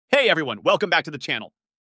Hey everyone, welcome back to the channel.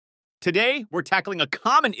 Today, we're tackling a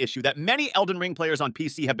common issue that many Elden Ring players on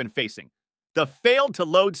PC have been facing, the failed to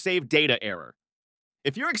load save data error.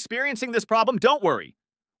 If you're experiencing this problem, don't worry.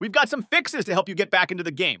 We've got some fixes to help you get back into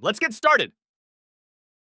the game. Let's get started.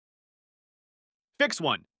 Fix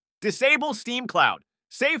 1. Disable Steam Cloud.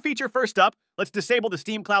 Save feature first up. Let's disable the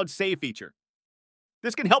Steam Cloud save feature.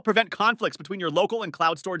 This can help prevent conflicts between your local and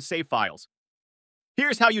cloud-stored save files.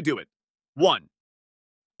 Here's how you do it. 1.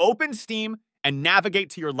 Open Steam and navigate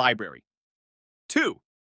to your library. 2.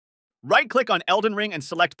 Right-click on Elden Ring and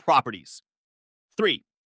select Properties. 3.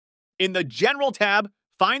 In the General tab,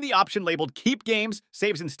 find the option labeled Keep Games,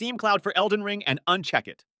 Saves in Steam Cloud for Elden Ring, and uncheck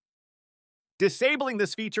it. Disabling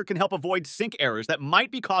this feature can help avoid sync errors that might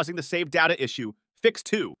be causing the save data issue. Fix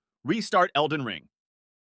 2. Restart Elden Ring.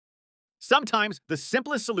 Sometimes, the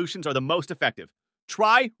simplest solutions are the most effective.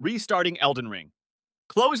 Try restarting Elden Ring.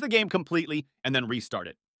 Close the game completely and then restart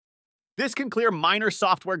it. This can clear minor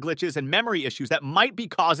software glitches and memory issues that might be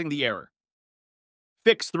causing the error.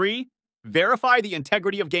 Fix 3. Verify the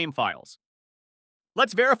integrity of game files.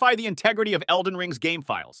 Let's verify the integrity of Elden Ring's game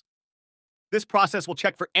files. This process will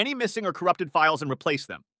check for any missing or corrupted files and replace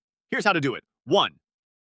them. Here's how to do it. 1.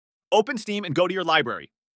 Open Steam and go to your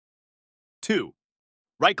library. 2.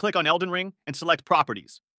 Right-click on Elden Ring and select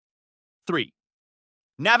Properties. 3.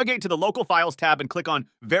 Navigate to the Local Files tab and click on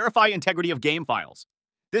Verify Integrity of Game Files.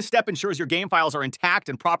 This step ensures your game files are intact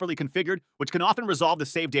and properly configured, which can often resolve the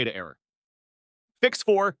save data error. Fix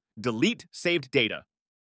 4. Delete saved data.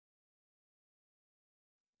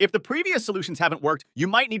 If the previous solutions haven't worked, you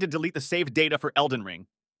might need to delete the saved data for Elden Ring.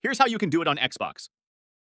 Here's how you can do it on Xbox.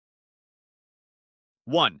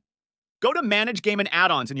 1. Go to Manage Game and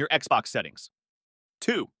Add-ons in your Xbox settings.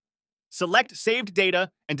 2. Select Saved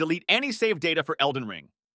Data and delete any saved data for Elden Ring.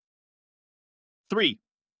 3.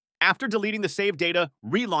 After deleting the saved data,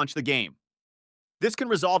 relaunch the game. This can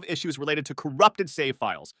resolve issues related to corrupted save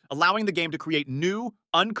files, allowing the game to create new,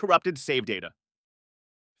 uncorrupted save data.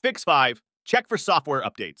 Fix 5. Check for software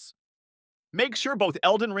updates. Make sure both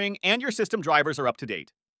Elden Ring and your system drivers are up to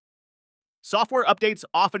date. Software updates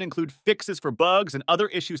often include fixes for bugs and other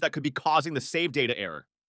issues that could be causing the save data error.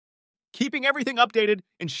 Keeping everything updated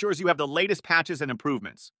ensures you have the latest patches and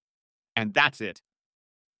improvements. And that's it.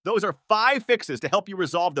 Those are 5 fixes to help you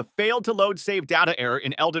resolve the failed to load save data error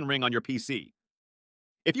in Elden Ring on your PC.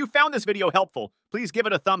 If you found this video helpful, please give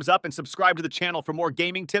it a thumbs up and subscribe to the channel for more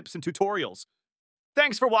gaming tips and tutorials.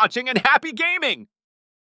 Thanks for watching and happy gaming!